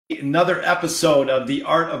Another episode of the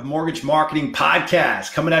Art of Mortgage Marketing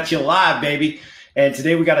podcast coming at you live, baby. And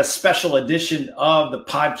today we got a special edition of the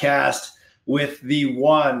podcast with the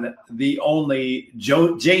one, the only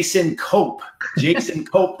Jason Cope. Jason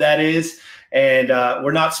Cope, that is. And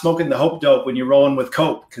we're not smoking the Hope dope when you're rolling with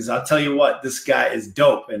Cope, because I'll tell you what, this guy is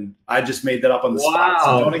dope. And I just made that up on the spot.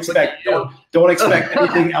 So don't expect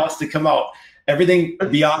anything else to come out. Everything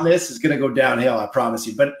beyond this is going to go downhill, I promise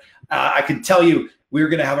you. But I can tell you, we're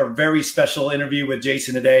going to have a very special interview with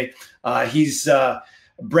Jason today. He's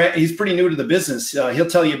pretty new to the business. He'll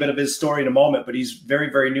tell you a bit of his story in a moment, but he's very,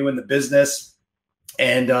 very new in the business.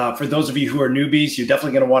 And for those of you who are newbies, you're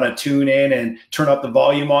definitely going to want to tune in and turn up the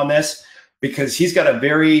volume on this, because he's got a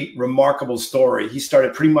very remarkable story. He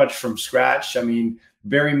started pretty much from scratch. I mean,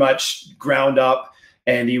 very much ground up,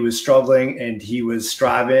 and he was struggling and he was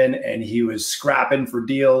striving and he was scrapping for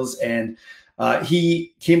deals. And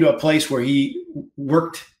he came to a place where he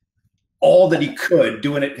worked all that he could,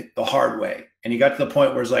 doing it the hard way. And he got to the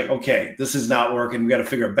point where it's like, okay, this is not working. We got to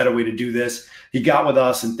figure a better way to do this. He got with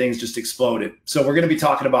us and things just exploded. So we're going to be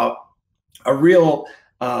talking about a real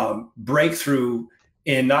breakthrough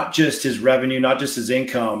in not just his revenue, not just his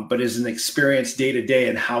income, but as an experience day to day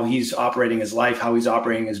and how he's operating his life, how he's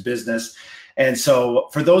operating his business. And so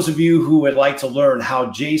for those of you who would like to learn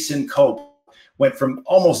how Jason Cope went from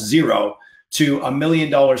almost zero to $1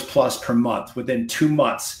 million plus per month within 2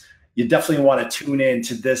 months, you definitely want to tune in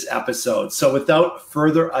to this episode. So without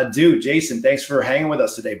further ado, Jason, thanks for hanging with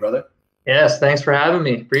us today, brother. Yes, thanks for having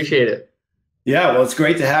me. Appreciate it. Yeah, well, it's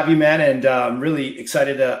great to have you, man. And I'm really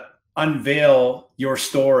excited to unveil your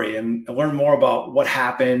story and learn more about what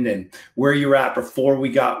happened and where you're at before we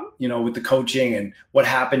got, with the coaching, and what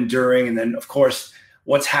happened during, and then of course,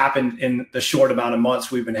 what's happened in the short amount of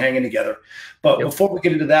months we've been hanging together. But before we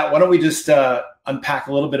get into that, why don't we just unpack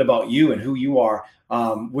a little bit about you and who you are,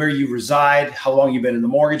 where you reside, how long you've been in the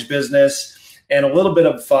mortgage business, and a little bit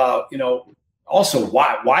of, also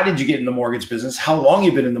why did you get in the mortgage business? How long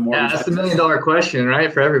you've been in the mortgage business? That's $1 million question,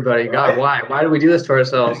 right? For everybody. God, right. Why do we do this to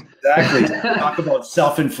ourselves? Exactly. Talk about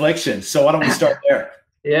self-infliction. So why don't we start there?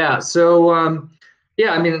 Yeah. So,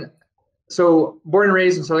 so born and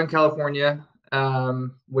raised in Southern California,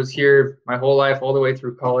 was here my whole life, all the way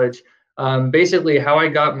through college. Basically how I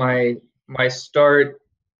got my start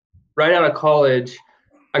right out of college,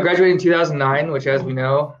 I graduated in 2009, which, as we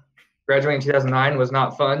know, graduating in 2009 was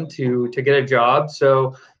not fun to get a job.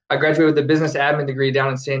 So I graduated with a business admin degree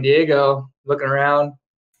down in San Diego, looking around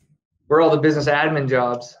where all the business admin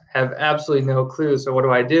jobs, have absolutely no clue. So what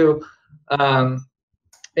do I do?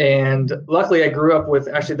 And luckily I grew up with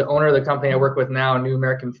actually the owner of the company I work with now, New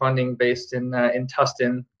American Funding, based in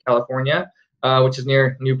Tustin, California, which is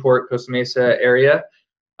near Newport, Costa Mesa area.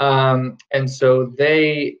 And so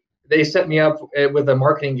they set me up with a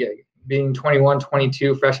marketing gig, being 21,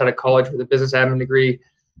 22, fresh out of college with a business admin degree.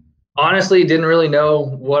 Honestly, didn't really know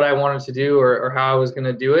what I wanted to do or how I was going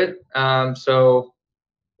to do it. So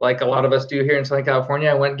like a lot of us do here in Southern California,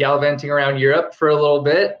 I went gallivanting around Europe for a little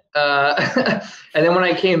bit. And then when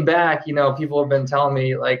I came back, people have been telling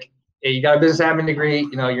me, like, hey, you got a business admin degree,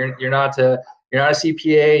 you're not a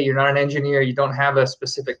CPA, you're not an engineer, you don't have a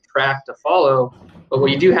specific track to follow, but what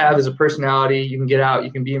you do have is a personality. You can get out,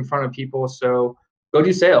 you can be in front of people, so go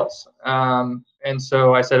do sales. And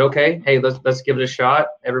so I said, okay, hey, let's give it a shot.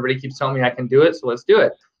 Everybody keeps telling me I can do it, so let's do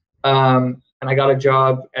it. And I got a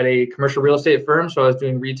job at a commercial real estate firm, so I was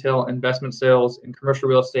doing retail investment sales in commercial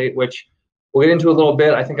real estate, which we'll get into a little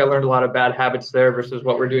bit. I think I learned a lot of bad habits there versus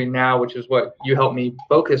what we're doing now, which is what you helped me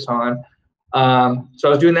focus on. So I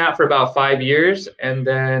was doing that for about 5 years. And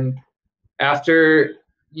then after,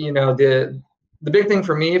 the big thing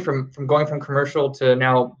for me from going from commercial to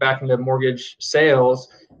now back into mortgage sales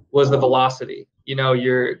was the velocity.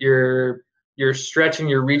 You're stretching,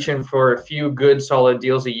 you're reaching for a few good solid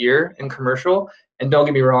deals a year in commercial. And don't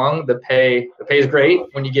get me wrong, the pay is great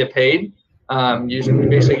when you get paid. Usually you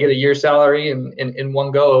basically get a year's salary in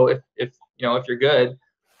one go if you're good.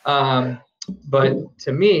 But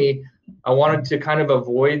to me, I wanted to kind of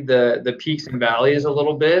avoid the peaks and valleys a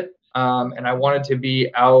little bit. And I wanted to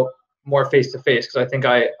be out more face to face, because I think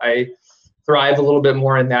I thrive a little bit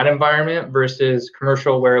more in that environment versus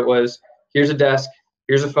commercial, where it was, here's a desk,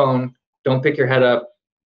 here's a phone, don't pick your head up,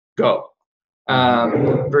 go.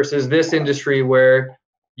 Versus this industry where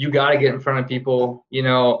you got to get in front of people.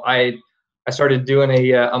 I started doing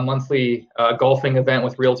a monthly golfing event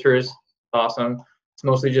with realtors. Awesome. It's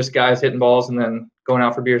mostly just guys hitting balls and then going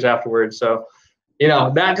out for beers afterwards. So,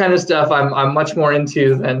 that kind of stuff I'm much more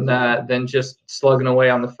into than just slugging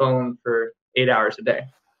away on the phone for 8 hours a day.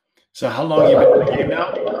 So how long have you been in the game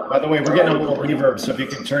now? By the way, we're getting a little reverb. So if you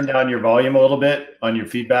can turn down your volume a little bit on your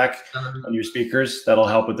feedback on your speakers, that'll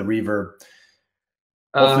help with the reverb.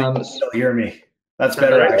 Hopefully you can still hear me. That's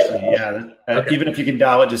better, actually. Yeah. Okay. Even if you can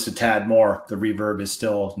dial it just a tad more, the reverb is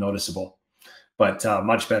still noticeable, but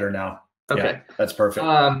much better now. Okay. Yeah, that's perfect.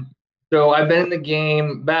 So I've been in the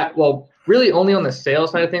game really only on the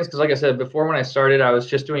sales side of things. Cause like I said, before when I started, I was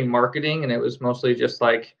just doing marketing and it was mostly just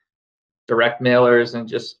like direct mailers and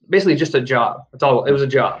just basically just a job. That's all. It was a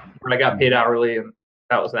job where I got paid hourly and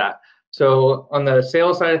that was that. So on the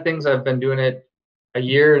sales side of things, I've been doing it a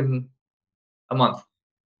year and a month.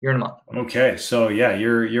 Okay, so yeah,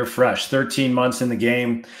 you're fresh. 13 months in the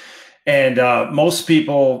game, and most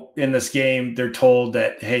people in this game, they're told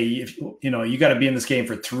that, hey, if you got to be in this game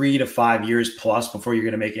for 3 to 5 years plus before you're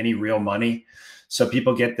going to make any real money. So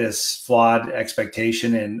people get this flawed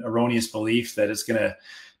expectation and erroneous belief that it's going to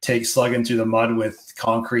take slugging through the mud with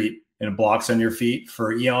concrete and blocks on your feet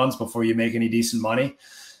for eons before you make any decent money.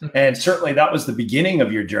 And certainly that was the beginning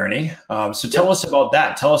of your journey. So tell us about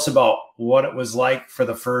that. Tell us about what it was like for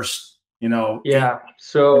the first, Yeah.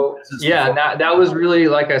 So yeah, that was really,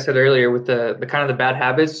 like I said earlier, with the kind of the bad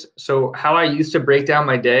habits. So how I used to break down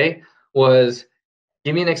my day was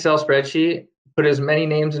give me an Excel spreadsheet, put as many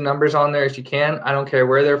names and numbers on there as you can. I don't care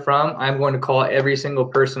where they're from. I'm going to call every single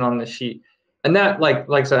person on the sheet. And that, like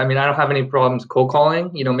I said, I mean, I don't have any problems cold calling.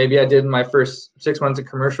 Maybe I did in my first 6 months of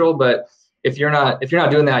commercial, but if you're not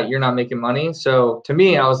doing that, you're not making money. So to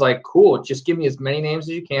me, I was like, cool, just give me as many names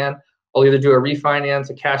as you can. I'll either do a refinance,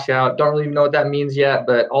 a cash out. Don't really know what that means yet,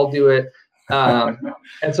 but I'll do it.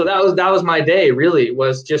 And so that was my day, really,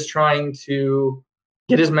 was just trying to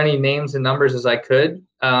get as many names and numbers as I could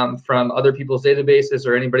from other people's databases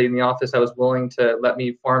or anybody in the office that was willing to let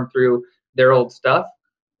me farm through their old stuff.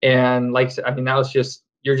 And I mean, that was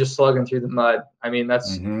you're just slugging through the mud. I mean,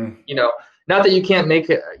 that's, not that you can't make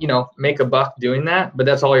a buck doing that, but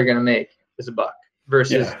that's all you're going to make is a buck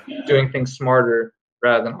versus doing things smarter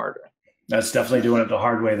rather than harder. That's definitely doing it the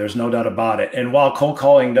hard way. There's no doubt about it. And while cold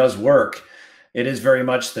calling does work, it is very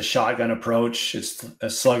much the shotgun approach. It's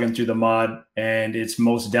slugging through the mud, and it's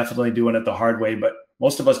most definitely doing it the hard way. But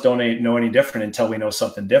most of us don't know any different until we know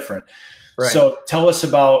something different. Right. So tell us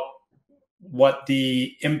about what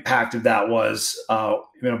the impact of that was,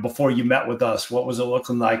 before you met with us. What was it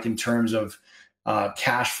looking like in terms of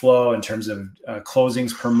cash flow, in terms of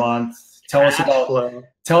closings per month? Tell us about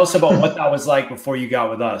what that was like before you got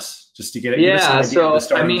with us, just to get it. Yeah. So,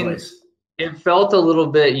 I mean, place. It felt a little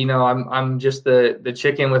bit, I'm just the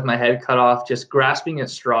chicken with my head cut off, just grasping at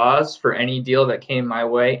straws for any deal that came my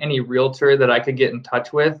way, any realtor that I could get in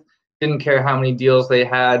touch with. Didn't care how many deals they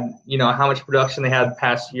had, how much production they had the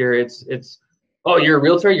past year. It's, oh, you're a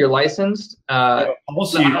realtor, you're licensed. I'm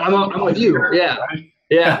with you. Yeah.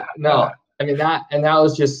 Yeah. No, I mean that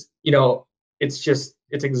was just,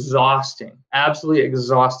 it's exhausting, absolutely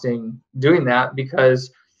exhausting doing that because,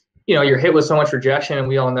 you're hit with so much rejection, and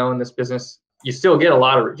we all know in this business, you still get a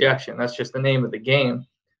lot of rejection. That's just the name of the game.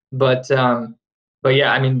 But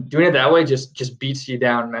yeah, I mean, doing it that way just beats you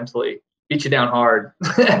down mentally. Beats you down hard.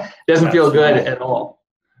 Doesn't feel good at all.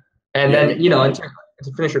 And then,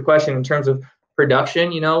 to finish your question, in terms of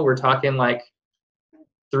production, we're talking like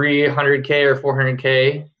 300K or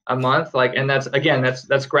 400K a month. And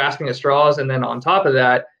that's grasping at straws. And then on top of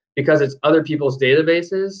that, because it's other people's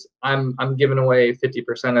databases, I'm giving away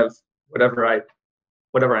 50% of whatever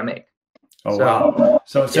I make. Oh, wow.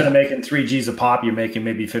 So instead of making 3 G's a pop, you're making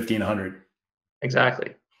maybe 1,500.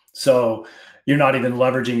 Exactly. So you're not even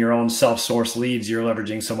leveraging your own self-sourced leads. You're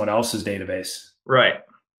leveraging someone else's database. Right.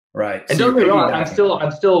 Right. And don't get me wrong, I'm still, I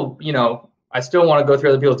still want to go through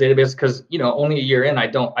other people's databases because, only a year in, I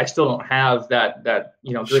still don't have that good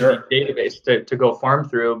database to go farm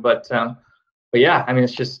through. But yeah, I mean,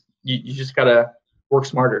 it's just, you just got to work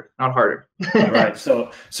smarter, not harder. Right.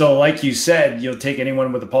 So like you said, you'll take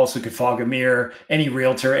anyone with a pulse who could fog a mirror, any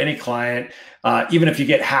realtor, any client, even if you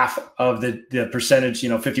get half of the percentage,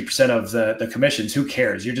 50% of the commissions, who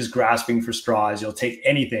cares? You're just grasping for straws. You'll take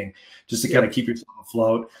anything just to kind of keep yourself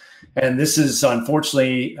afloat. And this is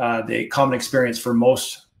unfortunately the common experience for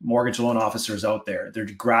most mortgage loan officers out there. They're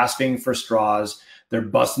grasping for straws. They're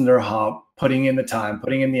busting their hump, putting in the time,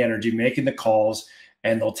 putting in the energy, making the calls,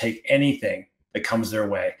 and they'll take anything that comes their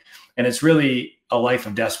way. And it's really a life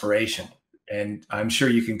of desperation. And I'm sure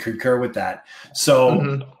you can concur with that.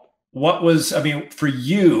 So what was, for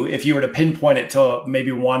you, if you were to pinpoint it to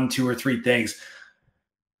maybe 1, 2, or 3 things,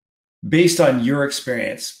 based on your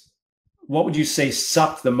experience, what would you say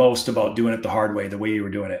sucked the most about doing it the hard way, the way you were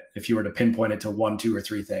doing it, if you were to pinpoint it to 1, 2, or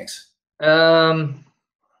 3 things?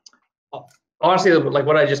 honestly, like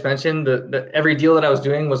what I just mentioned, every deal that I was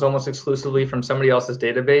doing was almost exclusively from somebody else's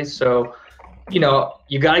database. So, you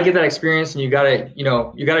got to get that experience, and you got to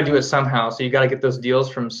do it somehow. So you got to get those deals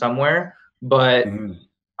from somewhere. But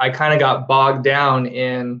I kind of got bogged down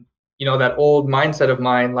in, that old mindset of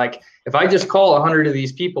mine. Like, if I just call 100 of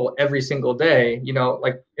these people every single day,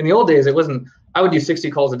 like in the old days, it wasn't, I would do 60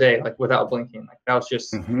 calls a day, like without blinking. Like that was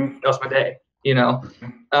just, that was my day,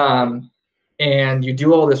 and you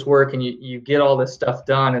do all this work, and you get all this stuff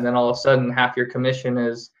done, and then all of a sudden half your commission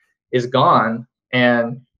is gone.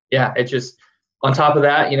 And yeah, it just, on top of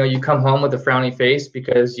that, you come home with a frowny face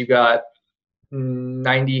because you got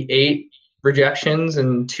 98 rejections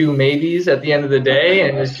and 2 maybes at the end of the day,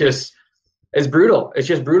 and it's brutal. It's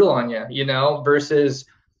just brutal on you, versus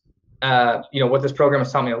what this program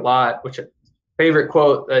has taught me a lot, which favorite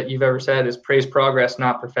quote that you've ever said is praise progress,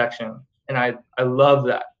 not perfection. And I love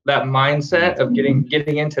that mindset of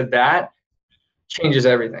getting into that changes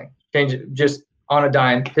everything. Changes just on a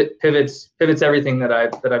dime, pivots everything that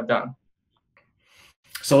I've done.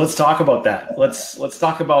 So let's talk about that. Let's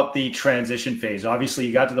talk about the transition phase. Obviously,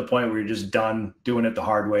 you got to the point where you're just done doing it the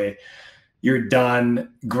hard way. You're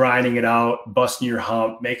done grinding it out, busting your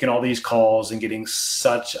hump, making all these calls, and getting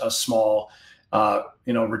such a small,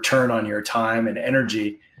 return on your time and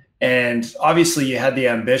energy. And obviously, you had the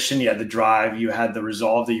ambition, you had the drive, you had the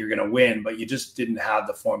resolve that you're going to win, but you just didn't have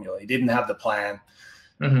the formula. You didn't have the plan.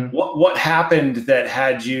 What happened that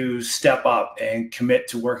had you step up and commit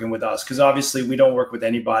to working with us? Because obviously we don't work with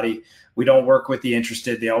anybody. We don't work with the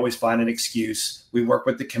interested. They always find an excuse. We work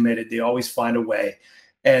with the committed. They always find a way.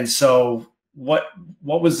 And so what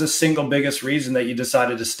was the single biggest reason that you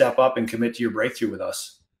decided to step up and commit to your breakthrough with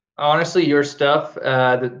us? Honestly, your stuff,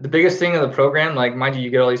 the biggest thing of the program, like, mind you,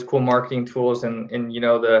 you get all these cool marketing tools and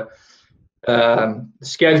the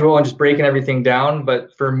schedule and just breaking everything down.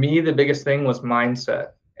 But for me, the biggest thing was mindset.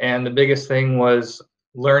 And the biggest thing was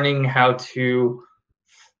learning how to,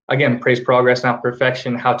 again, praise progress, not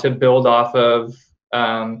perfection, how to build off of,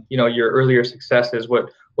 your earlier successes,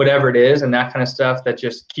 whatever it is, and that kind of stuff that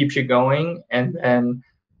just keeps you going. And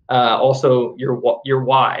also your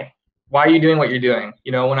why. Why are you doing what you're doing?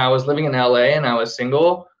 When I was living in LA and I was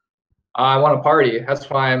single, I want to party. That's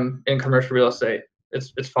why I'm in commercial real estate.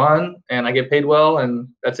 It's fun and I get paid well, and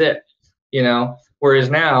that's it. Whereas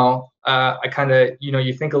now, I kind of,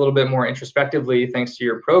 you think a little bit more introspectively thanks to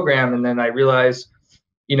your program. And then I realize,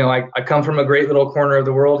 I come from a great little corner of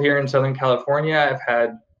the world here in Southern California. I've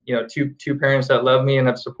had, two parents that love me and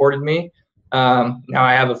have supported me. Now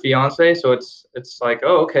I have a fiance. So it's like,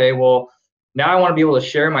 oh, okay, well, now I want to be able to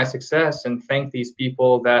share my success and thank these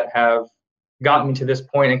people that have gotten me to this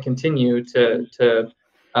point and continue to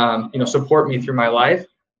support me through my life.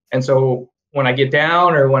 And so when I get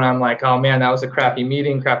down, or when I'm like, oh man, that was a crappy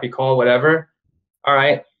meeting, crappy call, whatever. All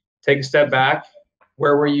right, take a step back.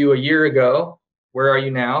 Where were you a year ago? Where are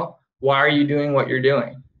you now? Why are you doing what you're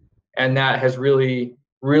doing? And that has really,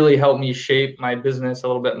 really helped me shape my business a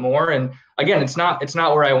little bit more. And again, it's not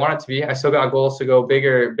where I want it to be. I still got goals to go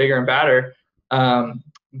bigger and badder.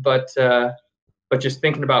 But just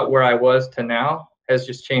thinking about where I was to now has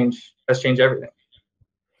changed everything.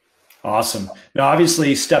 Awesome. Now,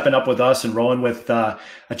 obviously, stepping up with us and rolling with a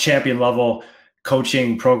champion level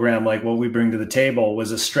coaching program like what we bring to the table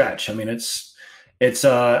was a stretch. I mean, it's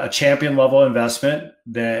a champion level investment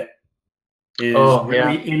that is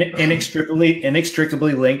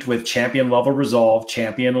inextricably linked with champion level resolve,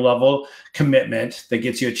 champion level commitment that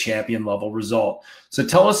gets you a champion level result. So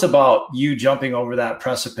tell us about you jumping over that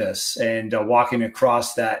precipice and walking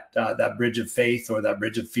across that bridge of faith or that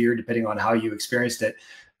bridge of fear, depending on how you experienced it.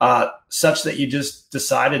 Such that you just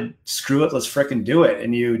decided, screw it, let's fricking do it.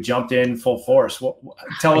 And you jumped in full force.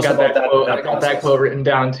 Tell us about that. I got that quote written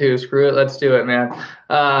down too. Screw it, let's do it, man.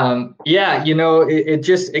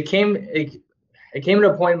 It came to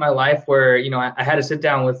a point in my life where, I had to sit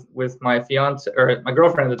down with my fiance, or my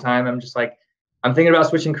girlfriend at the time. I'm just like, I'm thinking about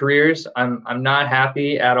switching careers. I'm not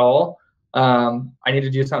happy at all. I need to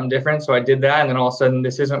do something different. So I did that. And then all of a sudden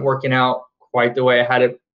this isn't working out quite the way I had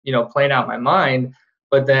it, playing out in my mind.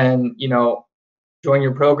 But then, join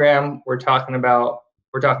your program. We're talking about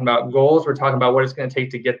goals. We're talking about what it's going to take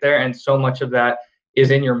to get there. And so much of that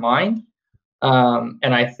is in your mind.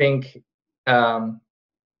 And I think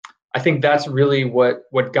that's really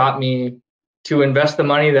what got me to invest the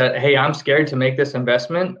money that, hey, I'm scared to make this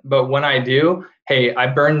investment. But when I do, hey, I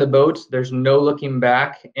burned the boats. There's no looking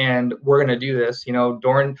back, and we're going to do this.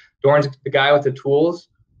 Doran's the guy with the tools.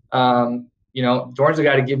 Doran's the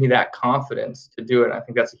guy to give me that confidence to do it. I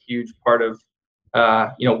think that's a huge part of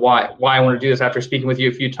why I want to do this. After speaking with you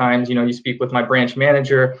a few times, you speak with my branch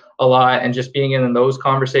manager a lot, and just being in those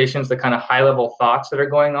conversations, the kind of high level thoughts that are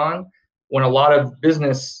going on, when a lot of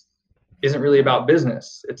business isn't really about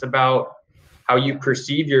business. It's about how you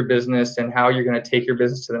perceive your business and how you're going to take your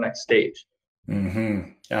business to the next stage.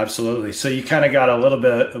 Mm-hmm. Absolutely. So you kind of got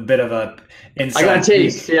a bit of a inside. I got a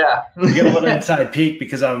taste, peek. Yeah. You get a little inside peek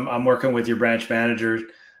because I'm working with your branch manager,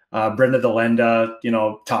 Brenda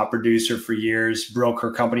DeLenda, top producer for years, broke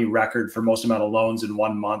her company record for most amount of loans in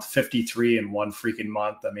 1 month, 53 in one freaking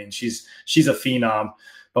month. I mean, she's a phenom.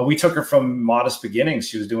 But we took her from modest beginnings.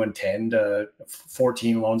 She was doing 10 to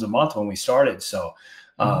 14 loans a month when we started. So,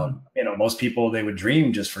 most people, they would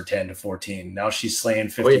dream just for 10 to 14. Now she's slaying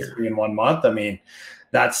 53 in 1 month. I mean,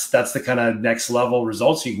 that's the kind of next level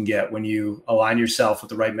results you can get when you align yourself with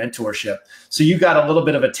the right mentorship. So you got a little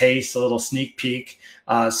bit of a taste, a little sneak peek,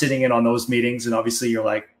 sitting in on those meetings. And obviously you're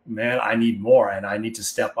like, man, I need more and I need to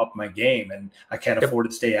step up my game, and I can't afford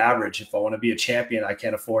to stay average. If I want to be a champion, I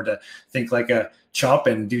can't afford to think like a chump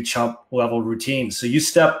and do chump level routines. So you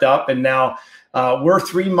stepped up, and now we're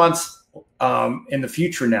 3 months in the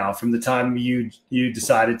future now from the time you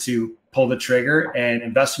decided to pull the trigger and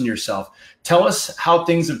invest in yourself. Tell us how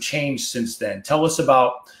things have changed since then. Tell us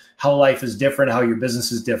about how life is different, how your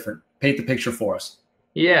business is different. Paint the picture for us.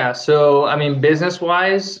 Yeah. So, I mean,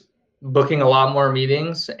 business-wise, booking a lot more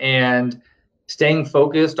meetings and staying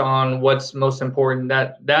focused on what's most important.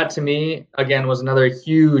 That to me, again, was another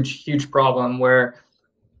huge problem where,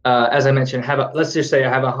 as I mentioned, let's just say I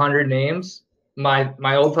have 100 names.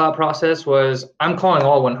 My old thought process was I'm calling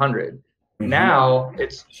all 100. Mm-hmm. Now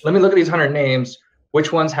it's, let me look at these 100 names.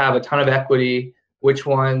 Which ones have a ton of equity? Which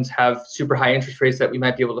ones have super high interest rates that we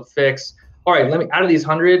might be able to fix? All right, out of these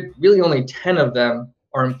 100, really only 10 of them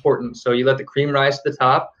are important. So you let the cream rise to the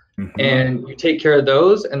top, and you take care of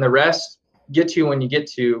those, and the rest get to when you get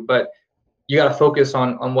to. But you got to focus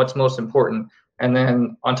on what's most important. And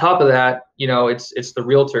then on top of that, it's the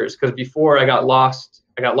realtors, because before I got lost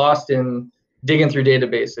in digging through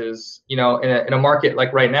databases, in a market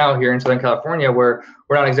like right now here in Southern California, where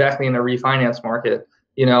we're not exactly in a refinance market.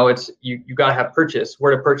 It's you got to have purchase.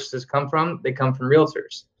 Where do purchases come from? They come from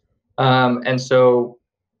realtors. And so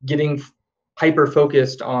getting hyper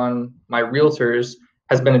focused on my realtors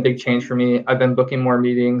has been a big change for me. I've been booking more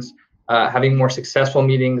meetings, having more successful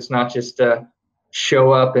meetings, not just to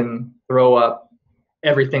show up and throw up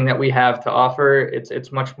everything that we have to offer.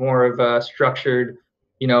 It's much more of a structured,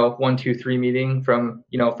 1, 2, 3 meeting from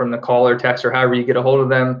the call or text or however you get a hold of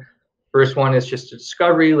them. First one is just a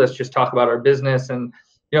discovery. Let's just talk about our business. And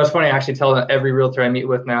it's funny, I actually tell every realtor I meet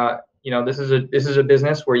with now, this is a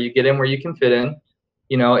business where you get in where you can fit in.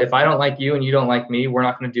 If I don't like you and you don't like me, we're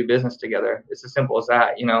not going to do business together. It's as simple as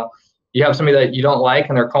that. You have somebody that you don't like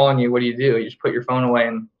and they're calling you. What do? You just put your phone away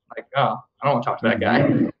and like, oh, I don't want to talk to that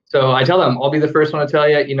guy. So I tell them, I'll be the first one to tell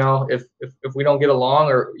you, if we don't get along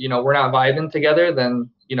or, we're not vibing together, then,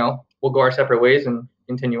 we'll go our separate ways and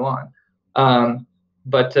continue on.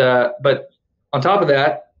 But on top of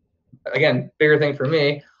that, again, bigger thing for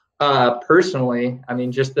me, personally, I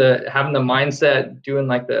mean, just having the mindset,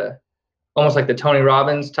 doing almost like the Tony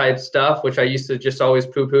Robbins type stuff, which I used to just always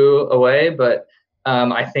poo-poo away. But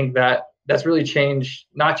I think that's really changed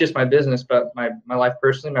not just my business, but my life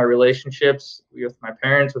personally, my relationships with my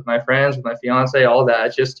parents, with my friends, with my fiance, all that.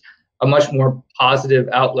 It's just a much more positive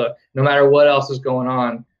outlook. No matter what else is going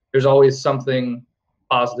on, there's always something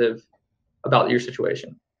positive about your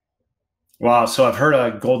situation. Wow. So I've heard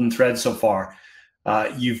a golden thread so far.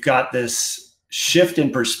 You've got this shift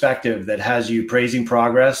in perspective that has you praising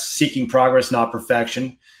progress, seeking progress, not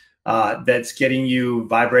perfection. That's getting you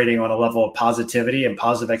vibrating on a level of positivity and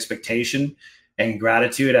positive expectation and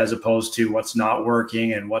gratitude, as opposed to what's not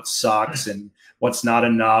working and what sucks and what's not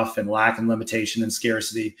enough and lack and limitation and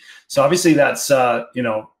scarcity. So obviously that's,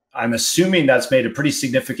 I'm assuming that's made a pretty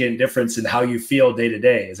significant difference in how you feel day to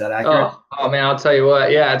day. Is that accurate? Oh man, I'll tell you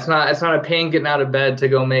what. Yeah, it's not a pain getting out of bed to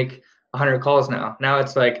go make 100 calls now. Now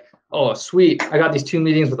it's like, oh, sweet. I got these 2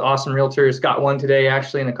 meetings with awesome realtors. Got one today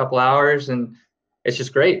actually in a couple hours, and it's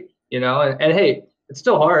just great. And hey, it's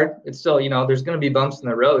still hard. It's still, there's going to be bumps in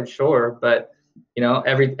the road, sure. But,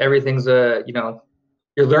 everything's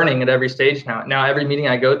you're learning at every stage now. Now, every meeting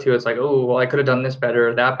I go to, it's like, oh, well, I could have done this better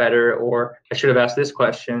or that better, or I should have asked this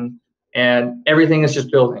question. And everything is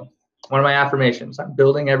just building. One of my affirmations, I'm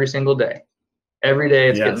building every single day. Every day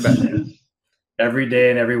it's getting better. Every day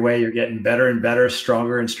and every way you're getting better and better,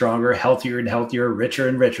 stronger and stronger, healthier and healthier, richer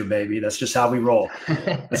and richer, baby. That's just how we roll.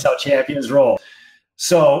 That's how champions roll.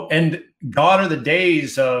 So, and gone are the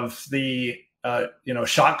days of the,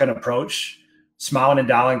 shotgun approach. smiling and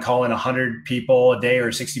dialing, calling 100 people a day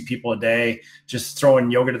or 60 people a day, just throwing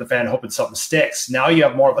yogurt at the fan, hoping something sticks. Now you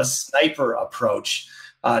have more of a sniper approach.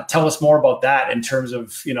 Tell us more about that in terms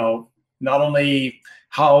of, not only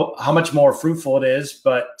how much more fruitful it is,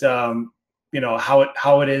 but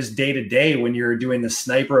how it is day to day when you're doing the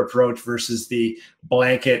sniper approach versus the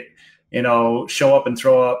blanket, show up and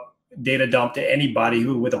throw up data dump to anybody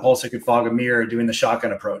who with a pulse that could fog a mirror doing the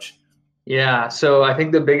shotgun approach. Yeah. So I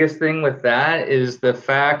think the biggest thing with that is the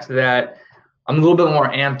fact that I'm a little bit more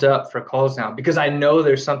amped up for calls now because I know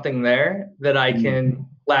there's something there that I can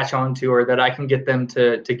latch onto or that I can get them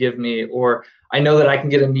to give me, or I know that I can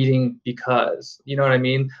get a meeting because, you know what I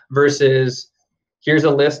mean? Versus here's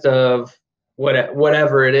a list of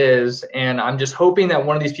whatever it is. And I'm just hoping that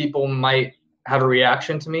one of these people might have a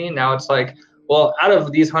reaction to me. Now it's like, well, out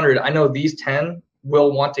of these 100, I know these 10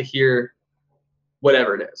 will want to hear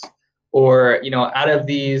whatever it is. Or, out of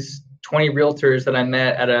these 20 realtors that I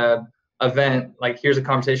met at a event, like here's a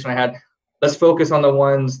conversation I had, let's focus on the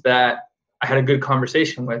ones that I had a good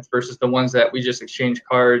conversation with versus the ones that we just exchanged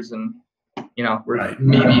cards and, we're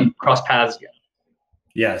maybe cross paths again.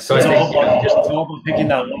 Yeah. So it's all about picking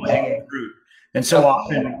that low-hanging fruit. And so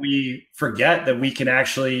often we forget that we can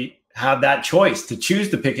actually have that choice to choose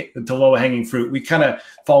to pick the low-hanging fruit. We kind of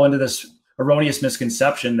fall into this erroneous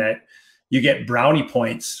misconception that you get brownie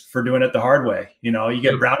points for doing it the hard way. You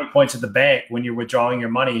get brownie points at the bank when you're withdrawing your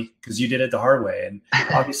money because you did it the hard way. And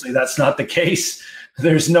obviously that's not the case.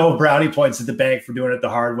 There's no brownie points at the bank for doing it the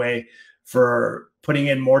hard way, for putting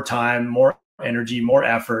in more time, more energy, more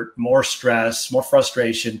effort, more stress, more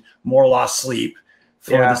frustration, more lost sleep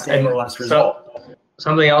for the same or less result.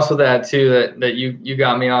 Something else with that too, that you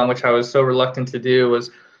got me on, which I was so reluctant to do, was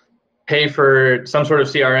pay for some sort of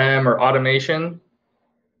CRM or automation.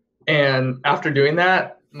 And after doing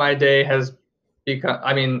that, my day has become,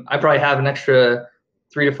 I probably have an extra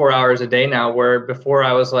 3 to 4 hours a day now, where before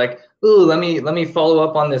I was like, ooh, let me follow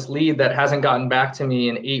up on this lead that hasn't gotten back to me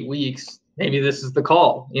in 8 weeks. Maybe this is the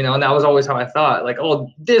call, and that was always how I thought, like, oh,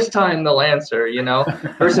 this time they'll answer,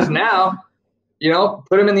 versus now,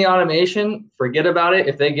 put them in the automation, forget about it.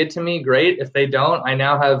 If they get to me, great. If they don't, I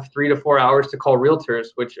now have 3 to 4 hours to call realtors,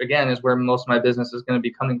 which again is where most of my business is going to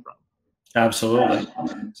be coming from. Absolutely.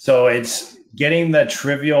 So it's getting the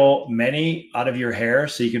trivial many out of your hair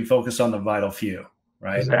so you can focus on the vital few,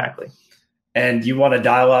 right? Exactly. And you want to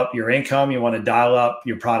dial up your income. You want to dial up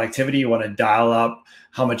your productivity. You want to dial up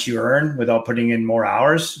how much you earn without putting in more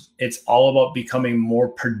hours. It's all about becoming more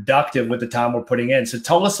productive with the time we're putting in. So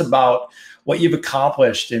tell us about what you've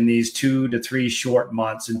accomplished in these 2 to 3 short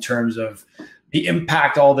months in terms of the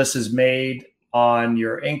impact all this has made on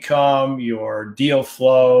your income, your deal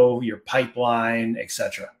flow, your pipeline,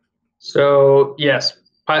 etc. So yes,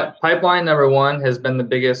 pipeline number one has been the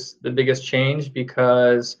biggest change,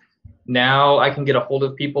 because now I can get a hold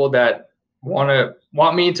of people that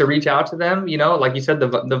want me to reach out to them. Like you said,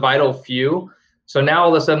 the vital few. So now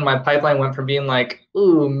all of a sudden my pipeline went from being like,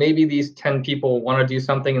 ooh, maybe these 10 people want to do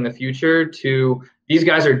something in the future, to these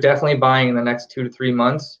guys are definitely buying in the next 2 to 3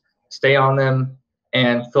 months. Stay on them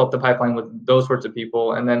and fill up the pipeline with those sorts of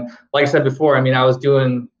people. And then, like I said before, I was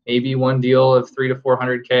doing maybe one deal of 300 to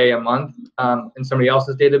 400K a month in somebody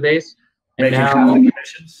else's database. And now,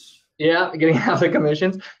 commissions. Yeah, getting half the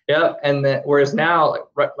commissions. Yeah, and whereas now,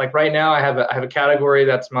 like right now, I have a category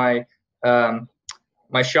that's my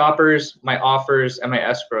my shoppers, my offers, and my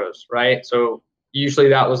escrows. Right. So usually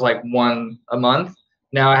that was like one a month.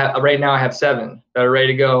 Now right now I have 7 that are ready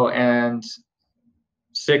to go, and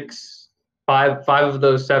five of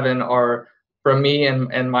those 7 are from me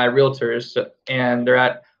and my realtors, and they're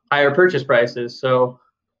at higher purchase prices. So,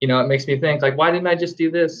 it makes me think, like, why didn't I just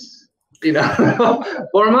do this,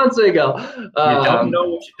 4 months ago? You don't know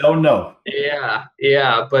what you don't know.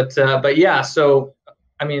 Yeah. But yeah, so,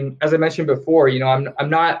 as I mentioned before, I'm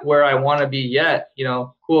not where I want to be yet.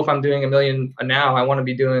 Cool if I'm doing $1 million now. I want to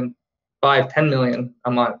be doing 5-10 million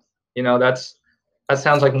a month. That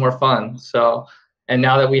sounds like more fun. So, and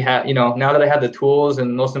now that we have, now that I have the tools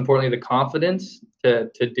and most importantly the confidence to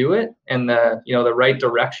do it, and the right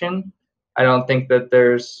direction, I don't think that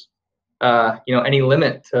there's any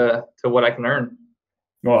limit to what I can earn.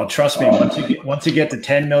 Well, trust me, once you get to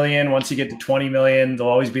 10 million, once you get to 20 million,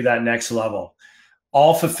 there'll always be that next level.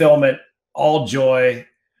 All fulfillment, all joy,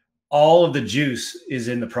 all of the juice is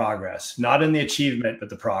in the progress, not in the achievement, but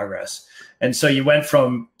the progress. And so you went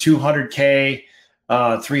from 200K,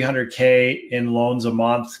 300K in loans a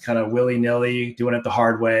month, kind of willy-nilly, doing it the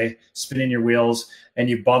hard way, spinning your wheels, and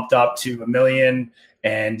you bumped up to $1 million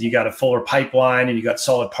and you got a fuller pipeline and you got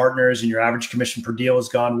solid partners and your average commission per deal has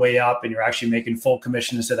gone way up and you're actually making full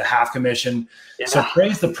commission instead of half commission. Yeah. So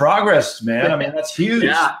praise the progress, man. I mean, that's huge.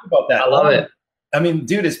 Yeah. Think about that. I love it. I mean,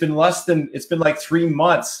 dude, it's been like 3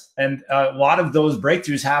 months, and a lot of those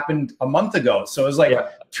breakthroughs happened a month ago. So it was like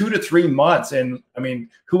 2 to 3 months. And I mean,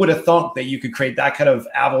 who would have thought that you could create that kind of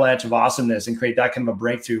avalanche of awesomeness and create that kind of a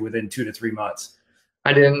breakthrough within 2 to 3 months?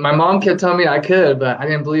 I didn't. My mom kept telling me I could, but I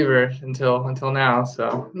didn't believe her until now.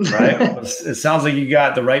 So right. It sounds like you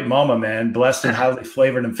got the right mama, man. Blessed and highly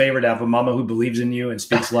flavored and favored to have a mama who believes in you and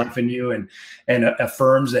speaks life in you and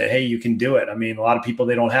affirms that, hey, you can do it. I mean, a lot of people,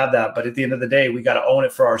 they don't have that, but at the end of the day, we got to own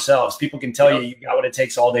it for ourselves. People can tell you got what it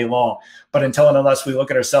takes all day long, but until and unless we look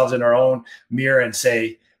at ourselves in our own mirror and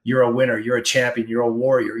say, you're a winner, you're a champion, you're a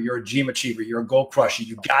warrior, you're a dream achiever, you're a goal crusher,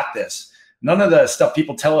 you got this. None of the stuff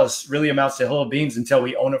people tell us really amounts to hill of beans until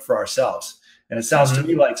we own it for ourselves. And it sounds to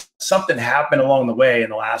me like something happened along the way in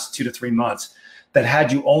the last 2 to 3 months that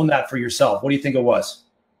had you own that for yourself. What do you think it was?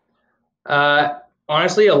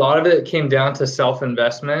 Honestly, a lot of it came down to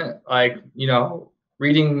self-investment, like,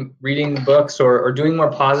 reading books or doing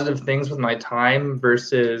more positive things with my time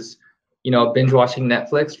versus, binge watching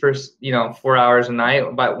Netflix for, 4 hours a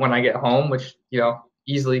night. But when I get home, which,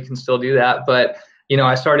 easily can still do that. But,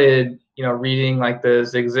 I started, reading like the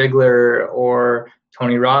Zig Ziglar or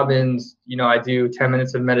Tony Robbins. I do 10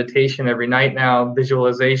 minutes of meditation every night now,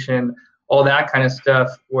 visualization, all that kind of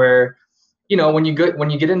stuff where, when you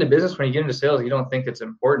get into business, when you get into sales, you don't think it's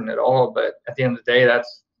important at all. But at the end of the day,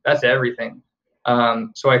 that's everything.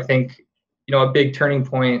 So I think, a big turning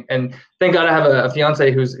point, and thank God I have a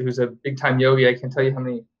fiance who's a big time yogi. I can't tell you how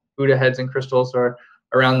many Buddha heads and crystals are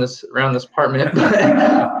around this apartment,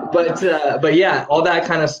 but yeah, all that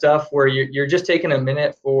kind of stuff where you're just taking a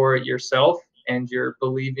minute for yourself and you're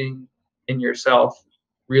believing in yourself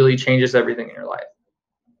really changes everything in your life.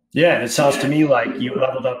 Yeah, and it sounds to me like you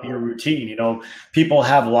leveled up your routine. People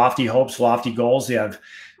have lofty hopes, lofty goals. They have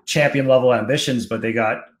champion level ambitions, but they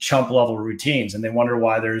got chump level routines, and they wonder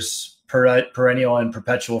why there's perennial and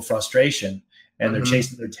perpetual frustration, and they're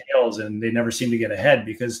chasing their tails and they never seem to get ahead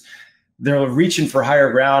because they're reaching for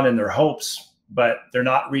higher ground in their hopes, but they're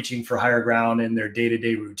not reaching for higher ground in their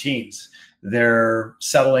day-to-day routines. They're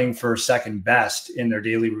settling for second best in their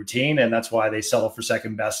daily routine, and that's why they settle for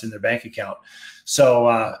second best in their bank account. So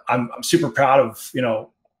I'm super proud of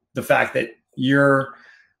the fact that you're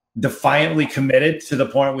defiantly committed to the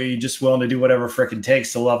point where you're just willing to do whatever frickin'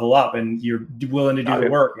 takes to level up, and you're willing to do the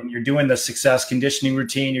work, and you're doing the success conditioning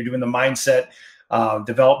routine, you're doing the mindset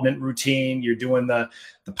development routine, you're doing the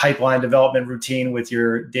pipeline development routine with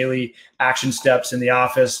your daily action steps in the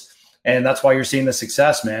office. And that's why you're seeing the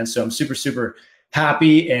success, man. So I'm super, super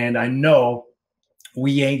happy. And I know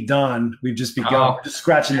we ain't done. We've just begun. We're just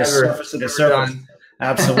scratching the surface of the surface.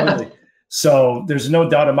 Absolutely. So there's no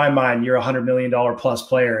doubt in my mind, you're $100 million plus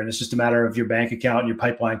player. And it's just a matter of your bank account and your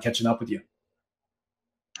pipeline catching up with you.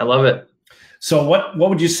 I love it. So what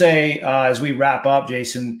would you say as we wrap up,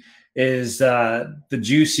 Jason, is the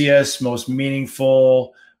juiciest, most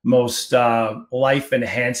meaningful, most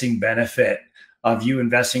life-enhancing benefit of you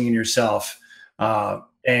investing in yourself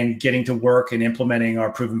and getting to work and implementing our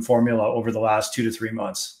proven formula over the last 2 to 3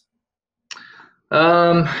 months?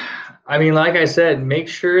 I mean, like I said, make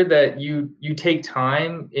sure that you take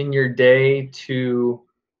time in your day to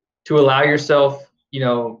allow yourself,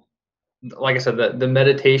 like I said, the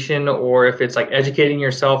meditation, or if it's like educating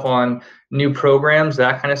yourself on new programs,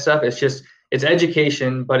 that kind of stuff. It's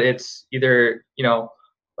education, but it's either,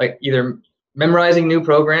 either memorizing new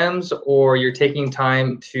programs or you're taking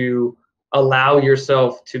time to allow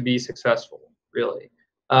yourself to be successful, really.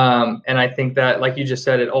 And I think that, like you just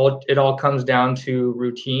said, it all comes down to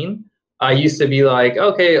routine. I used to be like,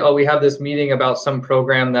 okay, we have this meeting about some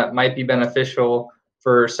program that might be beneficial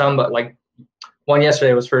for some, but like one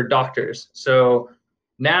yesterday was for doctors. So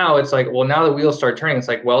now it's like, well, now the wheels start turning. It's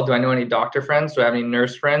like, well, do I know any doctor friends? Do I have any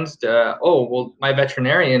nurse friends? Well, my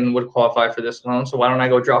veterinarian would qualify for this loan, so why don't I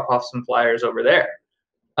go drop off some flyers over there?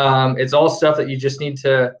 It's all stuff that you just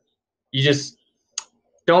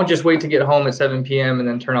don't just wait to get home at 7 p.m. and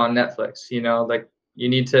then turn on Netflix. Like you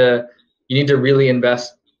need to really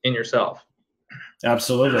invest in yourself.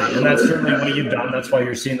 Absolutely. And that's certainly what you've done. That's why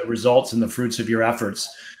you're seeing the results and the fruits of your efforts.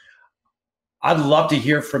 I'd love to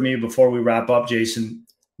hear from you before we wrap up, Jason.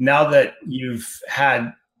 Now that you've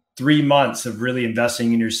had 3 months of really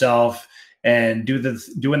investing in yourself and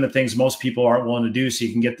doing the things most people aren't willing to do so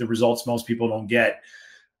you can get the results most people don't get,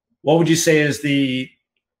 what would you say is the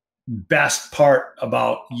best part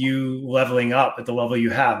about you leveling up at the level you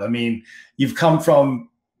have? I mean, you've come from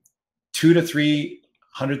 2 to 3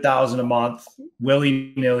 100,000 a month,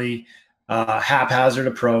 willy-nilly, haphazard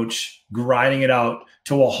approach, grinding it out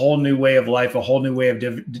to a whole new way of life, a whole new way of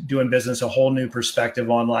doing business, a whole new perspective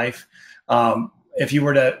on life. If you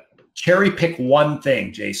were to cherry pick one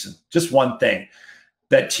thing, Jason, just one thing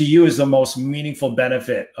that to you is the most meaningful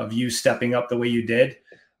benefit of you stepping up the way you did,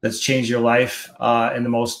 that's changed your life in the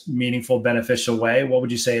most meaningful, beneficial way, what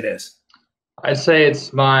would you say it is? I'd say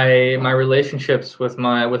it's my relationships with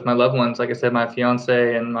my loved ones. Like I said, my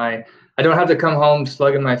fiance and I don't have to come home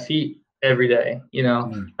slugging my feet every day, you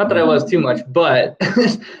know. Not that I was too much, but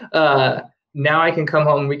now I can come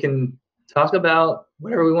home, we can talk about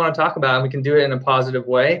whatever we want to talk about, and we can do it in a positive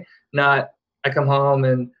way. Not I come home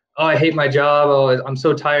and, oh, I hate my job, oh, I'm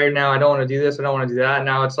so tired now, I don't want to do this, I don't want to do that.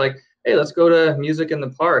 Now it's like, hey, let's go to music in the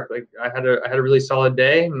park. Like I had a really solid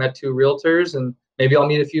day, met 2 realtors, and maybe I'll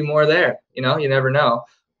meet a few more there. You know, you never know.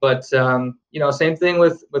 But you know, same thing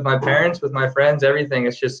with my parents, with my friends, everything.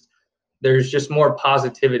 It's just there's just more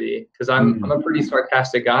positivity because I'm a pretty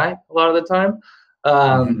sarcastic guy a lot of the time,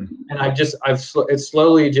 and it's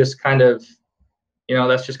slowly just kind of, you know,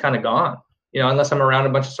 that's just kind of gone. You know, unless I'm around a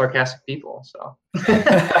bunch of sarcastic people. So.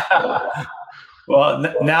 Well,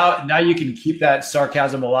 now you can keep that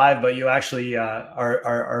sarcasm alive, but you actually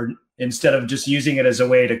are instead of just using it as a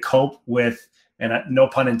way to cope with, and no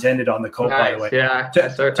pun intended on the cope, nice, by the way. Yeah,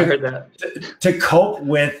 I heard that. To cope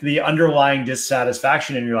with the underlying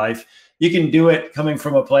dissatisfaction in your life, you can do it coming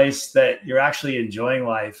from a place that you're actually enjoying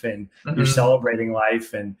life and you're celebrating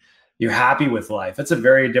life and you're happy with life. It's a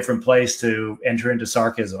very different place to enter into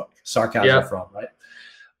sarcasm from,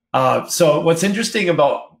 right? So what's interesting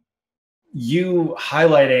about you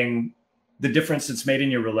highlighting the difference it's made in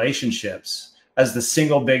your relationships as the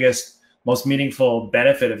single biggest, most meaningful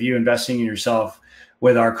benefit of you investing in yourself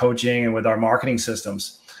with our coaching and with our marketing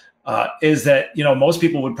systems is that, you know, most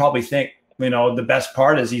people would probably think, you know, the best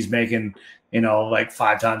part is he's making, you know, like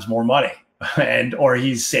 5 times more money or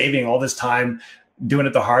he's saving all this time doing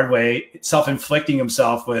it the hard way, self-inflicting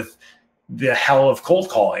himself with the hell of cold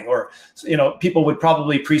calling, or, you know, people would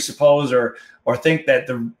probably presuppose or think that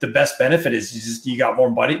the best benefit is just you got more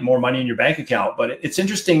money in your bank account. But it's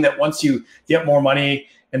interesting that once you get more money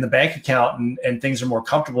in the bank account and things are more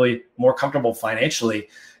comfortable financially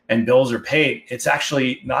and bills are paid, it's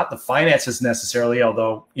actually not the finances necessarily,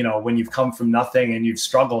 although, you know, when you've come from nothing and you've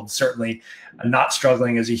struggled, certainly not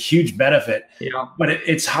struggling is a huge benefit. Yeah. But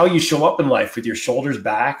it's how you show up in life with your shoulders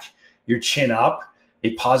back, your chin up,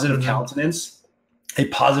 a positive countenance, a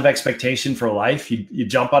positive expectation for life. You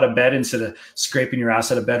jump out of bed instead of scraping your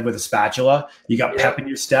ass out of bed with a spatula. You got pep in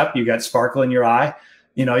your step. You got sparkle in your eye.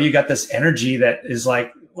 You know, you got this energy that is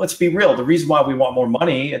like, let's be real. The reason why we want more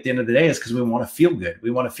money at the end of the day is because we want to feel good. We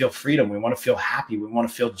want to feel freedom. We want to feel happy. We want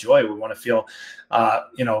to feel joy. We want to feel,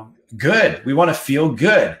 you know, good. We want to feel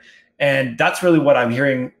good. And that's really what I'm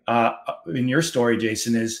hearing in your story,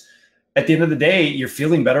 Jason, is at the end of the day, you're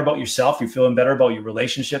feeling better about yourself. You're feeling better about your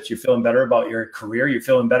relationships. You're feeling better about your career. You're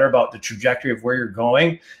feeling better about the trajectory of where you're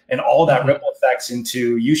going, and all that ripple effects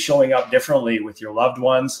into you showing up differently with your loved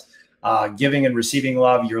ones, giving and receiving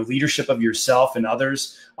love. Your leadership of yourself and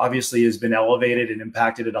others obviously has been elevated and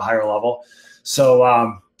impacted at a higher level.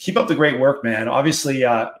 So keep up the great work, man. Obviously,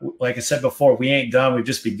 like I said before, we ain't done. We've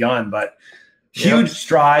just begun, but huge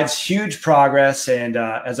strides, huge progress. And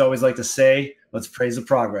as I always like to say, let's praise the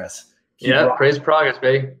progress. Praise progress,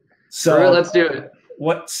 baby. So let's do it.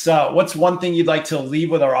 What's one thing you'd like to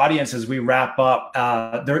leave with our audience as we wrap up?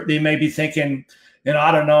 They may be thinking, you know,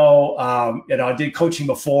 I don't know, you know, I did coaching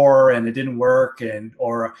before and it didn't work,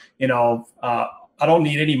 or you know, I don't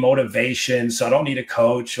need any motivation, so I don't need a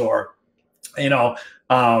coach, or, you know,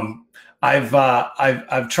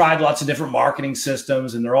 I've tried lots of different marketing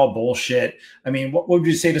systems and they're all bullshit. I mean, what would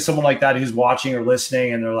you say to someone like that who's watching or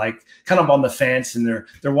listening and they're like kind of on the fence and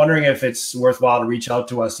they're wondering if it's worthwhile to reach out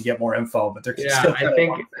to us to get more info, but they're still kind I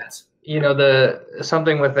think, on the fence. You know,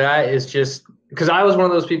 something with that is just because I was one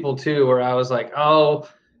of those people too, where I was like, oh,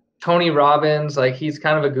 Tony Robbins, like he's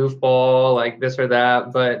kind of a goofball, like this or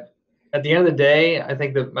that. But at the end of the day, I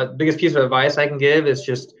think my biggest piece of advice I can give is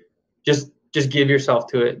just give yourself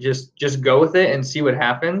to it. Just go with it and see what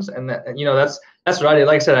happens. And that, you know, that's what I did.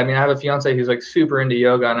 Like I said, I mean, I have a fiance who's like super into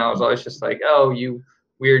yoga, and I was always just like, oh, you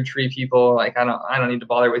weird tree people, like I don't need to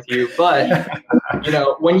bother with you. But you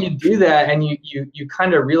know, when you do that and you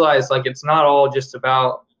kind of realize like it's not all just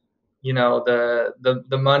about, you know,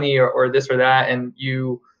 the money or this or that, and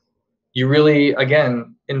you really,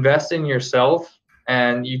 again, invest in yourself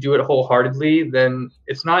and you do it wholeheartedly, then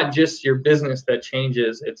it's not just your business that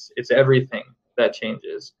changes, it's everything that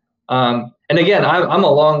changes. And again, I'm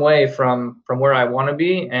a long way from where I want to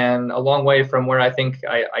be, and a long way from where I think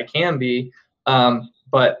I can be.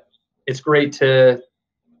 But it's great to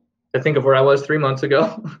think of where I was 3 months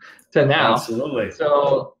ago to now. Absolutely.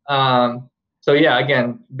 So yeah,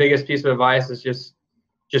 again, biggest piece of advice is just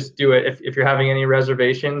do it. If you're having any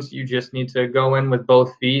reservations, you just need to go in with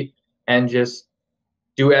both feet and just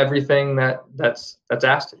do everything that's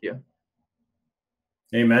asked of you.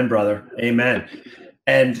 Amen, brother. Amen.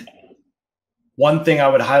 And one thing I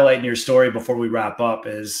would highlight in your story before we wrap up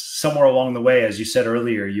is somewhere along the way, as you said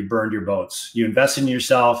earlier, you burned your boats. You invested in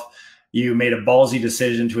yourself. You made a ballsy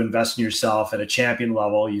decision to invest in yourself at a champion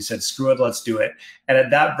level. You said, screw it, let's do it. And at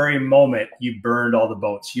that very moment, you burned all the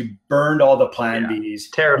boats. You burned all the plan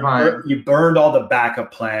Bs. Terrifying. You burned all the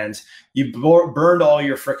backup plans. You burned all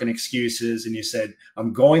your freaking excuses. And you said,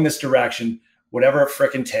 I'm going this direction, whatever it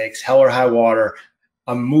freaking takes, hell or high water.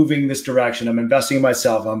 I'm moving this direction. I'm investing in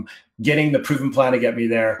myself. I'm getting the proven plan to get me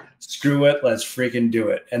there. Screw it. Let's freaking do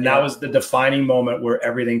it. And that was the defining moment where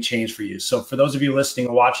everything changed for you. So for those of you listening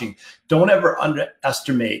and watching, don't ever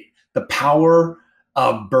underestimate the power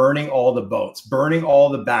of burning all the boats, burning all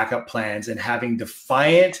the backup plans, and having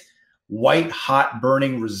defiant, white hot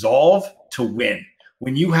burning resolve to win.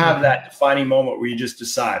 When you have that defining moment where you just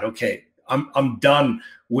decide, okay, I'm done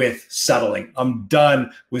with settling. I'm done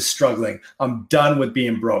with struggling. I'm done with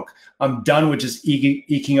being broke. I'm done with just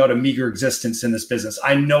eking out a meager existence in this business.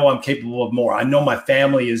 I know I'm capable of more. I know my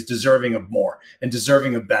family is deserving of more and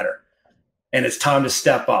deserving of better. And it's time to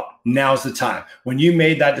step up. Now's the time. When you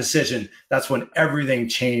made that decision, that's when everything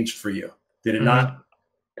changed for you. Did it not?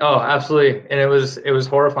 Oh, absolutely. And it was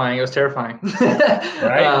horrifying. It was terrifying.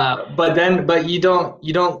 Right. But you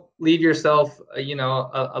don't leave yourself,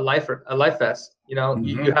 a life vest. You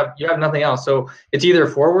have nothing else. So it's either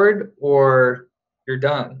forward or you're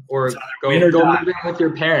done, or go move in with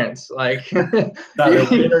your parents. Like win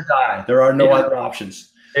or die. There are no other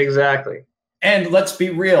options. Exactly. And let's be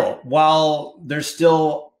real. While there's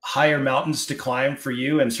still higher mountains to climb for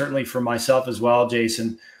you, and certainly for myself as well,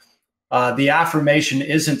 Jason, the affirmation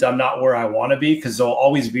isn't I'm not where I want to be, because there'll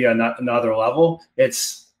always be another level.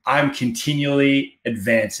 It's I'm continually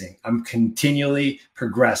advancing. I'm continually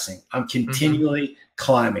progressing. I'm continually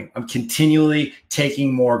climbing. I'm continually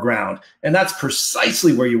taking more ground. And that's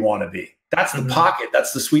precisely where you want to be. That's the pocket.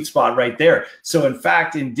 That's the sweet spot right there. So in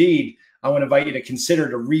fact, indeed, I want to invite you to consider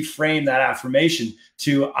to reframe that affirmation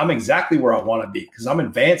to I'm exactly where I want to be, because I'm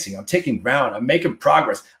advancing. I'm taking ground. I'm making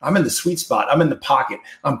progress. I'm in the sweet spot. I'm in the pocket.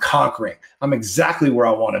 I'm conquering. I'm exactly where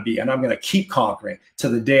I want to be. And I'm going to keep conquering to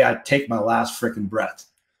the day I take my last freaking breath.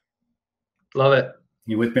 Love it.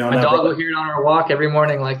 You with me on that? My dog will hear it on our walk every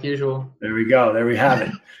morning like usual. There we go. There we have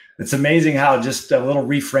it. It's amazing how just a little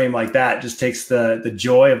reframe like that just takes the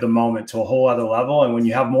joy of the moment to a whole other level. And when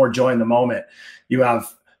you have more joy in the moment, you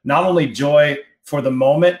have not only joy for the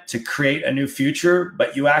moment to create a new future,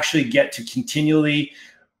 but you actually get to continually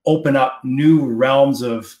open up new realms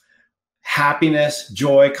of happiness,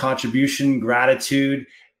 joy, contribution, gratitude,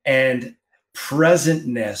 and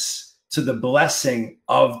presentness to the blessing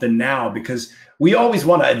of the now, because we always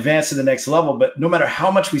want to advance to the next level. But no matter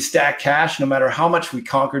how much we stack cash, no matter how much we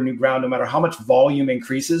conquer new ground, no matter how much volume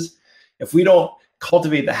increases, if we don't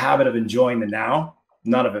cultivate the habit of enjoying the now,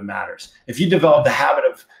 none of it matters. If you develop the habit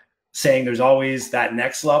of saying there's always that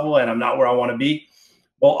next level and I'm not where I want to be,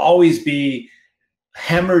 we'll always be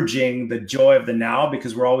hemorrhaging the joy of the now,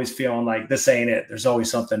 because we're always feeling like this ain't it. There's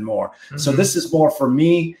always something more. So this is more for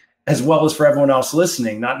me as well as for everyone else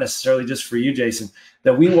listening, not necessarily just for you, Jason,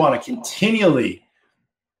 that we want to continually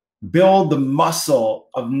build the muscle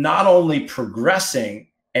of not only progressing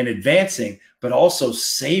and advancing, but also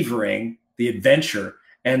savoring the adventure.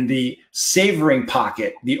 And the savoring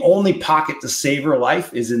pocket, the only pocket to savor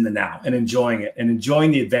life is in the now, and enjoying it and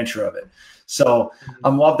enjoying the adventure of it. So I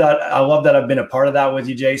love that I've been a part of that with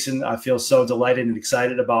you, Jason. I feel so delighted and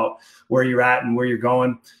excited about where you're at and where you're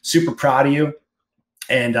going. Super proud of you.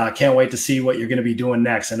 And can't wait to see what you're going to be doing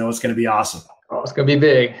next. I know it's going to be awesome. Oh, it's going to be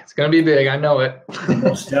big. It's going to be big. I know it.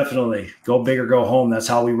 Most definitely. Go big or go home. That's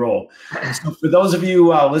how we roll. So for those of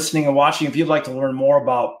you listening and watching, if you'd like to learn more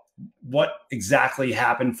about what exactly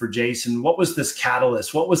happened for Jason, what was this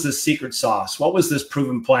catalyst? What was this secret sauce? What was this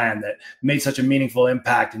proven plan that made such a meaningful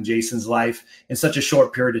impact in Jason's life in such a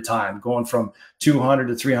short period of time, going from 200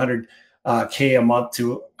 to 300 K a month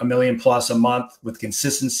to $1 million plus a month, with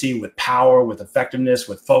consistency, with power, with effectiveness,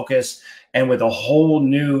 with focus, and with a whole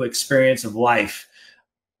new experience of life?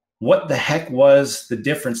 What the heck was the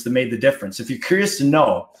difference that made the difference? If you're curious to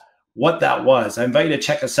know what that was, I invite you to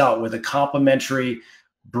check us out with a complimentary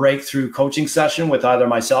breakthrough coaching session with either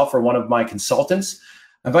myself or one of my consultants.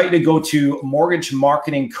 I invite you to go to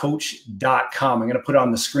mortgagemarketingcoach.com. I'm going to put it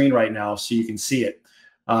on the screen right now so you can see it.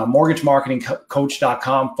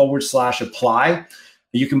 Mortgagemarketingcoach.com/apply.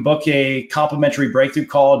 You can book a complimentary breakthrough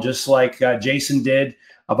call just like Jason did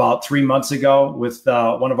about 3 months ago with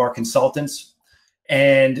one of our consultants.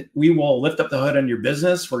 And we will lift up the hood on your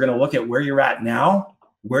business. We're going to look at where you're at now.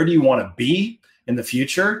 Where do you want to be in the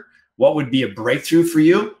future? What would be a breakthrough for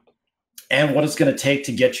you? And what it's going to take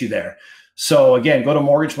to get you there. So again, go to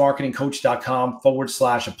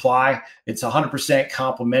mortgagemarketingcoach.com/apply. It's 100%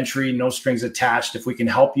 complimentary, no strings attached. If we can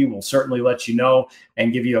help you, we'll certainly let you know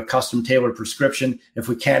and give you a custom tailored prescription. If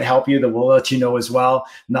we can't help you, then we'll let you know as well.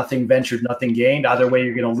 Nothing ventured, nothing gained. Either way,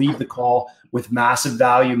 you're going to leave the call with massive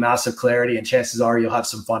value, massive clarity, and chances are you'll have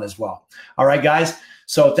some fun as well. All right, guys.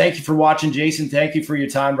 So thank you for watching, Jason. Thank you for your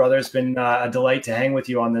time, brother. It's been a delight to hang with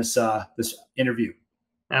you on this interview.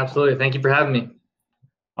 Absolutely. Thank you for having me.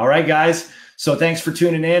 All right, guys. So thanks for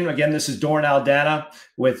tuning in. Again, this is Doran Aldana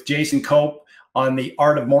with Jason Cope on the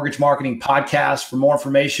Art of Mortgage Marketing podcast. For more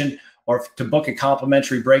information or to book a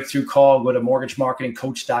complimentary breakthrough call, go to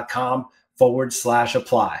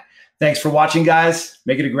mortgagemarketingcoach.com/apply. Thanks for watching, guys.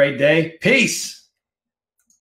 Make it a great day. Peace.